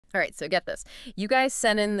All right, so get this. You guys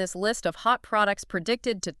sent in this list of hot products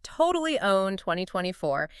predicted to totally own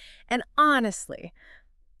 2024. And honestly,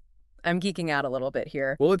 I'm geeking out a little bit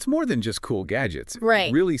here. Well, it's more than just cool gadgets.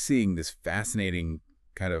 Right. Really seeing this fascinating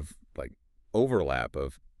kind of like overlap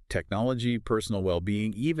of technology, personal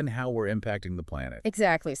well-being, even how we're impacting the planet.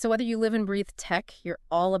 Exactly. So whether you live and breathe tech, you're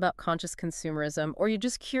all about conscious consumerism, or you're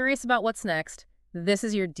just curious about what's next, this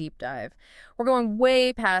is your deep dive. We're going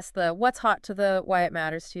way past the what's hot to the why it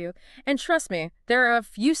matters to you. And trust me, there are a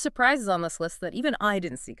few surprises on this list that even I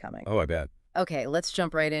didn't see coming. Oh, I bet. Okay, let's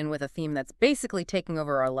jump right in with a theme that's basically taking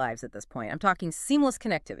over our lives at this point. I'm talking seamless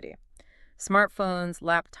connectivity. Smartphones,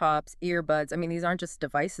 laptops, earbuds. I mean, these aren't just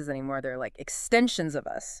devices anymore. They're like extensions of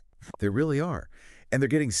us. They really are. And they're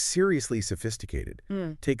getting seriously sophisticated.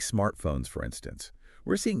 Mm. Take smartphones, for instance.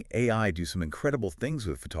 We're seeing AI do some incredible things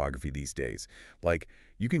with photography these days. Like,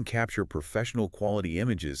 you can capture professional quality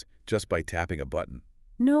images just by tapping a button.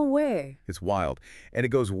 No way. It's wild. And it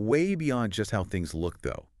goes way beyond just how things look,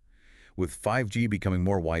 though. With 5G becoming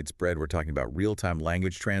more widespread, we're talking about real-time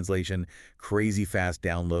language translation, crazy fast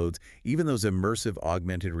downloads, even those immersive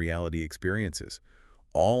augmented reality experiences,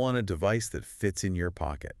 all on a device that fits in your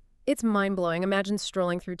pocket. It's mind-blowing. Imagine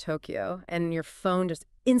strolling through Tokyo and your phone just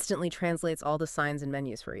instantly translates all the signs and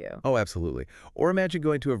menus for you. Oh, absolutely. Or imagine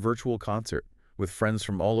going to a virtual concert with friends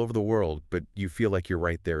from all over the world, but you feel like you're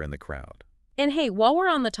right there in the crowd. And hey, while we're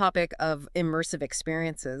on the topic of immersive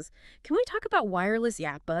experiences, can we talk about wireless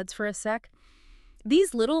Earbuds for a sec?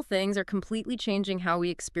 These little things are completely changing how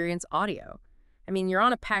we experience audio. I mean, you're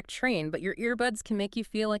on a packed train, but your earbuds can make you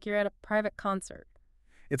feel like you're at a private concert.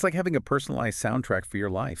 It's like having a personalized soundtrack for your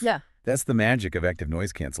life. Yeah. That's the magic of active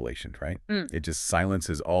noise cancellation, right? Mm. It just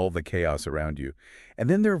silences all the chaos around you. And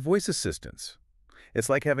then there are voice assistants. It's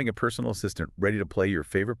like having a personal assistant ready to play your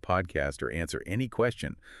favorite podcast or answer any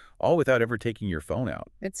question, all without ever taking your phone out.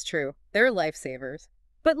 It's true. They're lifesavers.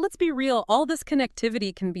 But let's be real, all this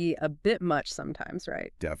connectivity can be a bit much sometimes,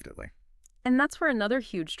 right? Definitely. And that's where another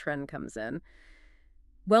huge trend comes in.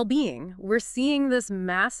 Well-being. We're seeing this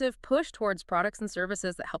massive push towards products and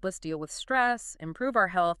services that help us deal with stress, improve our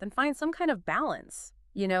health, and find some kind of balance,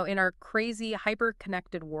 in our crazy,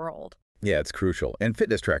 hyper-connected world. Yeah, it's crucial. And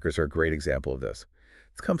fitness trackers are a great example of this.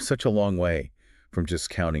 It's come such a long way from just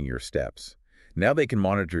counting your steps. Now they can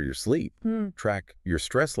monitor your sleep, track your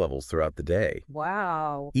stress levels throughout the day,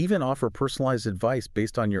 Wow. even offer personalized advice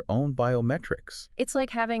based on your own biometrics. It's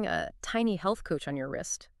like having a tiny health coach on your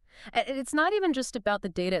wrist. And it's not even just about the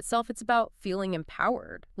data itself, it's about feeling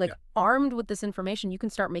empowered. Like, armed with this information, you can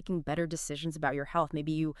start making better decisions about your health.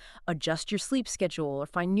 Maybe you adjust your sleep schedule or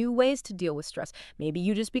find new ways to deal with stress. Maybe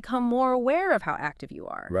you just become more aware of how active you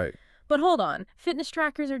are. Right. But hold on, fitness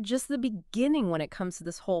trackers are just the beginning when it comes to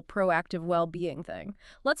this whole proactive well-being thing.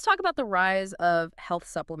 Let's talk about the rise of health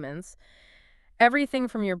supplements. Everything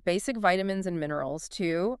from your basic vitamins and minerals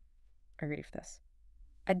to, are you ready for this?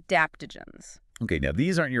 Adaptogens. Okay, now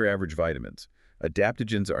these aren't your average vitamins.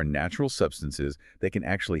 Adaptogens are natural substances that can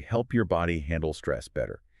actually help your body handle stress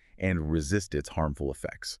better and resist its harmful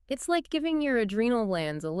effects. It's like giving your adrenal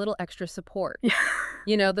glands a little extra support.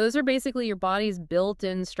 Those are basically your body's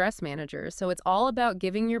built-in stress managers. So it's all about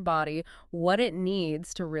giving your body what it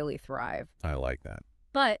needs to really thrive. I like that.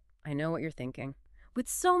 But I know what you're thinking. With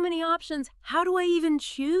so many options, how do I even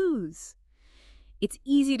choose? It's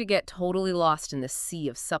easy to get totally lost in this sea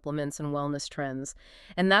of supplements and wellness trends.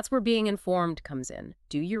 And that's where being informed comes in.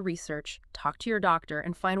 Do your research, talk to your doctor,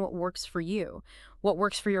 and find what works for you, what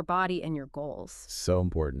works for your body and your goals. So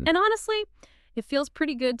important. And honestly, it feels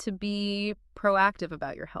pretty good to be proactive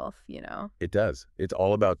about your health, It does. It's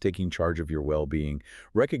all about taking charge of your well-being,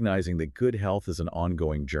 recognizing that good health is an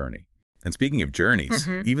ongoing journey. And speaking of journeys,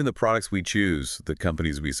 even the products we choose, the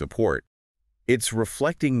companies we support, it's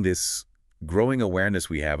reflecting this growing awareness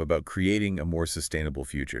we have about creating a more sustainable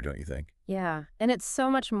future, don't you think? Yeah, and it's so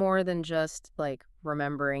much more than just like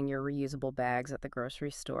remembering your reusable bags at the grocery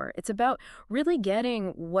store. It's about really getting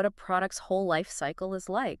what a product's whole life cycle is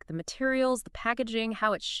like. The materials, the packaging,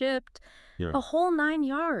 how it's shipped, the whole 9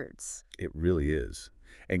 yards. It really is.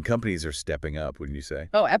 And companies are stepping up, wouldn't you say?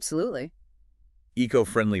 Oh, absolutely.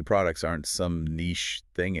 Eco-friendly products aren't some niche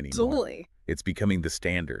thing anymore. Absolutely. It's becoming the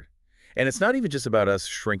standard. And it's not even just about us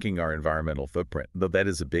shrinking our environmental footprint, though that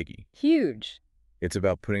is a biggie. Huge. It's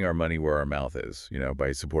about putting our money where our mouth is,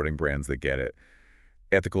 by supporting brands that get it.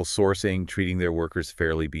 Ethical sourcing, treating their workers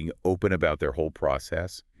fairly, being open about their whole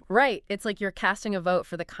process. Right. It's like you're casting a vote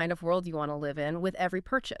for the kind of world you want to live in with every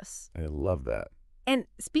purchase. I love that. And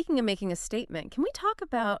speaking of making a statement, can we talk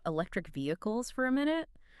about electric vehicles for a minute?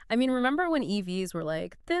 I mean, remember when EVs were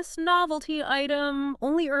like, this novelty item,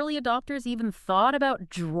 only early adopters even thought about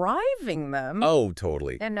driving them? Oh,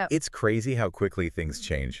 totally. And no. It's crazy how quickly things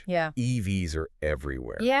change. Yeah. EVs are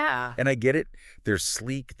everywhere. Yeah. And I get it. They're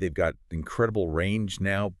sleek. They've got incredible range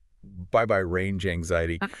now. Bye-bye range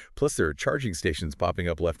anxiety. Plus, there are charging stations popping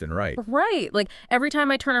up left and right. Right. Like every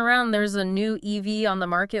time I turn around, there's a new EV on the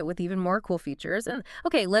market with even more cool features. And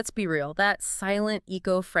okay, let's be real. That silent,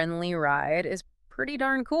 eco-friendly ride is pretty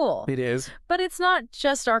darn cool. It is. But it's not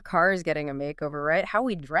just our cars getting a makeover, right? How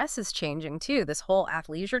we dress is changing too. This whole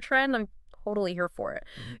athleisure trend, I'm totally here for it.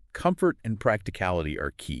 Comfort and practicality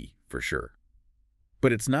are key, for sure.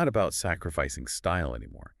 But it's not about sacrificing style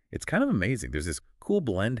anymore. It's kind of amazing. There's this cool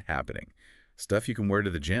blend happening. Stuff you can wear to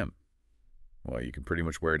the gym. Well, you can pretty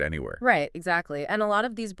much wear it anywhere. Right, exactly. And a lot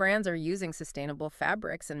of these brands are using sustainable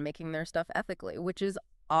fabrics and making their stuff ethically, which is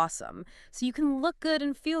awesome. So you can look good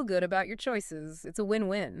and feel good about your choices. It's a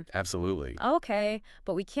win-win. Absolutely. Okay,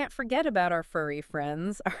 but we can't forget about our furry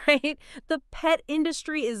friends, all right? The pet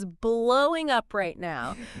industry is blowing up right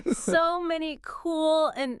now. So many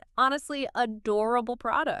cool and honestly adorable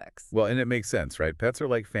products. Well, and it makes sense, right? Pets are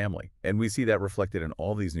like family. And we see that reflected in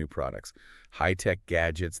all these new products. High-tech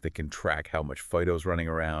gadgets that can track how much Fido's running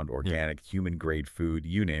around, organic, human-grade food,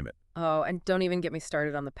 you name it. Oh, and don't even get me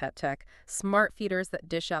started on the pet tech. Smart feeders that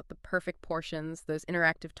dish out the perfect portions, those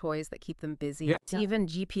interactive toys that keep them busy. Yeah. Even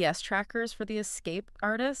GPS trackers for the escape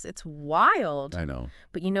artists. It's wild. I know.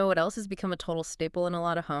 But you know what else has become a total staple in a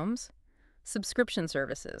lot of homes? Subscription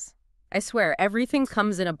services. I swear, everything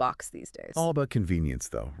comes in a box these days. All about convenience,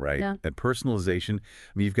 though, right? Yeah. And personalization.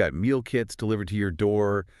 I mean, you've got meal kits delivered to your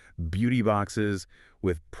door, beauty boxes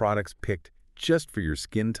with products picked just for your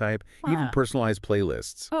skin type, even personalized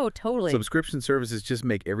playlists. Oh, totally. Subscription services just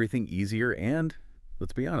make everything easier and,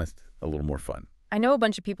 let's be honest, a little more fun. I know a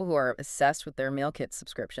bunch of people who are obsessed with their meal kit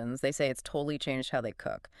subscriptions. They say it's totally changed how they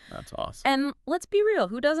cook. That's awesome. And let's be real,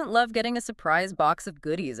 who doesn't love getting a surprise box of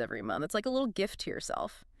goodies every month? It's like a little gift to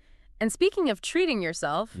yourself. And speaking of treating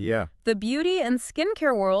yourself, Yeah. the beauty and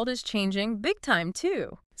skincare world is changing big time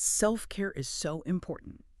too. Self-care is so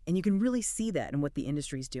important, and you can really see that in what the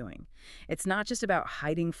industry's doing. It's not just about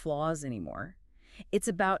hiding flaws anymore. It's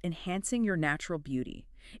about enhancing your natural beauty,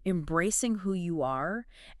 embracing who you are,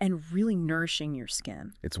 and really nourishing your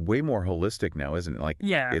skin. It's way more holistic now, isn't it? Like,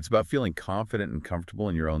 Yeah. it's about feeling confident and comfortable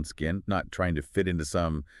in your own skin, not trying to fit into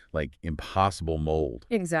some, like, impossible mold.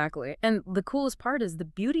 Exactly. And the coolest part is the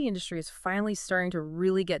beauty industry is finally starting to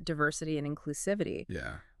really get diversity and inclusivity.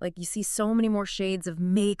 Yeah. Like you see so many more shades of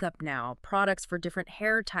makeup now, products for different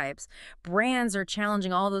hair types. Brands are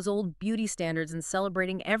challenging all those old beauty standards and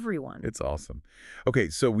celebrating everyone. It's awesome. Okay,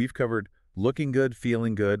 so we've covered looking good,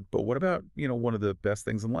 feeling good, but what about, one of the best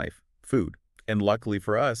things in life, food? And luckily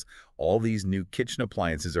for us, all these new kitchen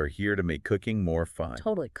appliances are here to make cooking more fun.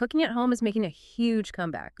 Totally. Cooking at home is making a huge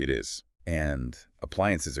comeback. It is. And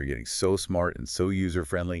appliances are getting so smart and so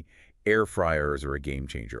user-friendly. Air fryers are a game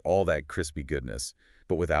changer, all that crispy goodness,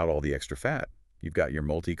 but without all the extra fat. You've got your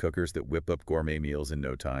multi-cookers that whip up gourmet meals in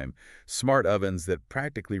no time, smart ovens that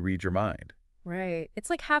practically read your mind. Right. It's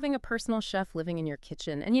like having a personal chef living in your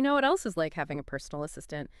kitchen. And you know what else is like having a personal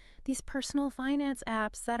assistant? These personal finance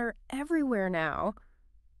apps that are everywhere now.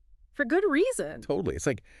 For good reason. Totally. It's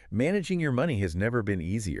like managing your money has never been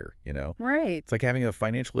easier, Right. It's like having a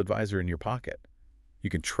financial advisor in your pocket. You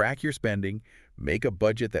can track your spending, make a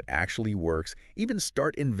budget that actually works, even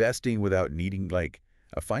start investing without needing, like,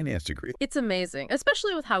 a finance degree. It's amazing,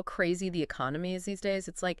 especially with how crazy the economy is these days.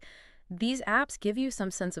 It's like these apps give you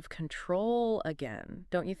some sense of control again,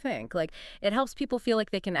 don't you think? Like it helps people feel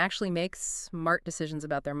like they can actually make smart decisions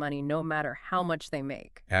about their money no matter how much they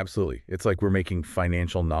make. Absolutely. It's like we're making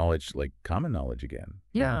financial knowledge, like, common knowledge again.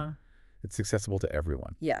 Yeah. It's accessible to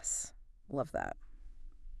everyone. Yes. Love that.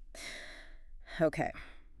 Okay.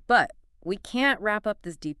 But we can't wrap up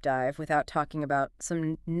this deep dive without talking about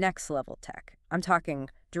some next level tech. I'm talking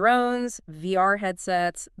drones, VR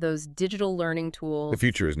headsets, those digital learning tools. The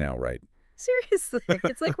future is now, right? Seriously,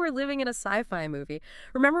 it's like we're living in a sci-fi movie.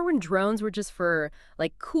 Remember when drones were just for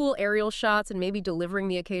like cool aerial shots and maybe delivering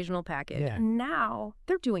the occasional package? Yeah. Now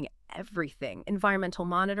they're doing everything. Environmental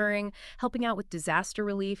monitoring, helping out with disaster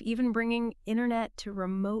relief, even bringing internet to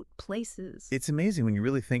remote places. It's amazing when you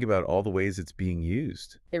really think about all the ways it's being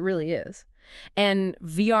used. It really is. And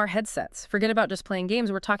VR headsets. Forget about just playing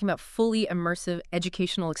games. We're talking about fully immersive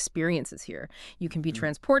educational experiences here. You can be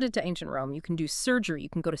transported to ancient Rome. You can do surgery. You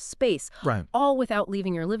can go to space. Right. All without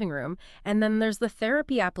leaving your living room. And then there's the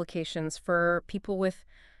therapy applications for people with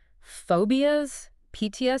phobias,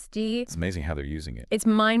 PTSD. It's amazing how they're using it. It's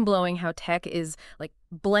mind-blowing how tech is like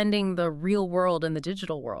blending the real world and the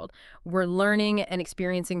digital world. We're learning and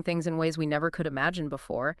experiencing things in ways we never could imagine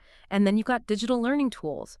before. And then you've got digital learning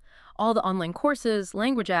tools, all the online courses,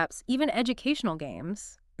 language apps, even educational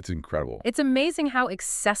games. It's incredible. It's amazing how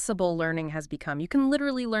accessible learning has become. You can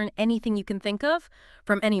literally learn anything you can think of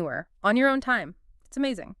from anywhere on your own time. It's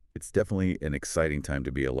amazing. It's definitely an exciting time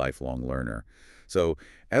to be a lifelong learner. So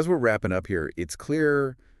as we're wrapping up here, it's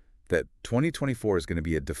clear that 2024 is going to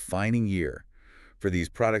be a defining year for these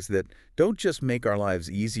products that don't just make our lives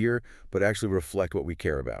easier, but actually reflect what we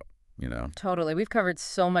care about, you know? Totally. We've covered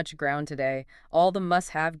so much ground today. All the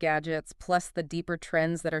must-have gadgets, plus the deeper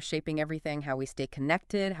trends that are shaping everything, how we stay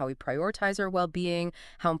connected, how we prioritize our well-being,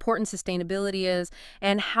 how important sustainability is,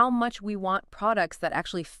 and how much we want products that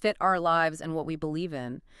actually fit our lives and what we believe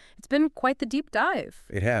in. It's been quite the deep dive.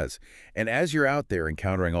 It has. And as you're out there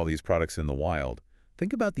encountering all these products in the wild,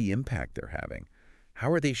 think about the impact they're having.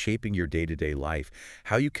 How are they shaping your day-to-day life,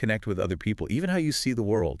 how you connect with other people, even how you see the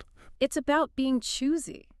world? It's about being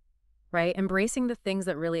choosy, right? Embracing the things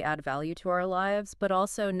that really add value to our lives, but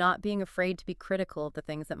also not being afraid to be critical of the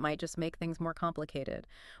things that might just make things more complicated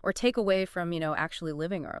or take away from, actually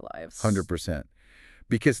living our lives. 100%.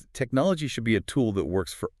 Because technology should be a tool that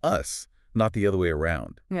works for us, not the other way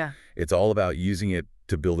around. Yeah. It's all about using it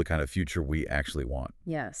to build the kind of future we actually want.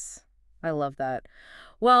 Yes. I love that.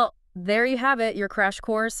 Well, there you have it, your crash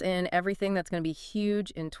course in everything that's going to be huge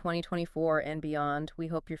in 2024 and beyond. We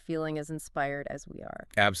hope you're feeling as inspired as we are.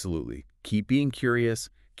 Absolutely. Keep being curious,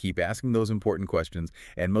 keep asking those important questions,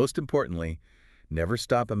 and most importantly, never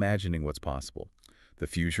stop imagining what's possible. The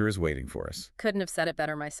future is waiting for us. Couldn't have said it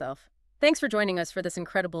better myself. Thanks for joining us for this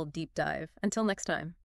incredible deep dive. Until next time.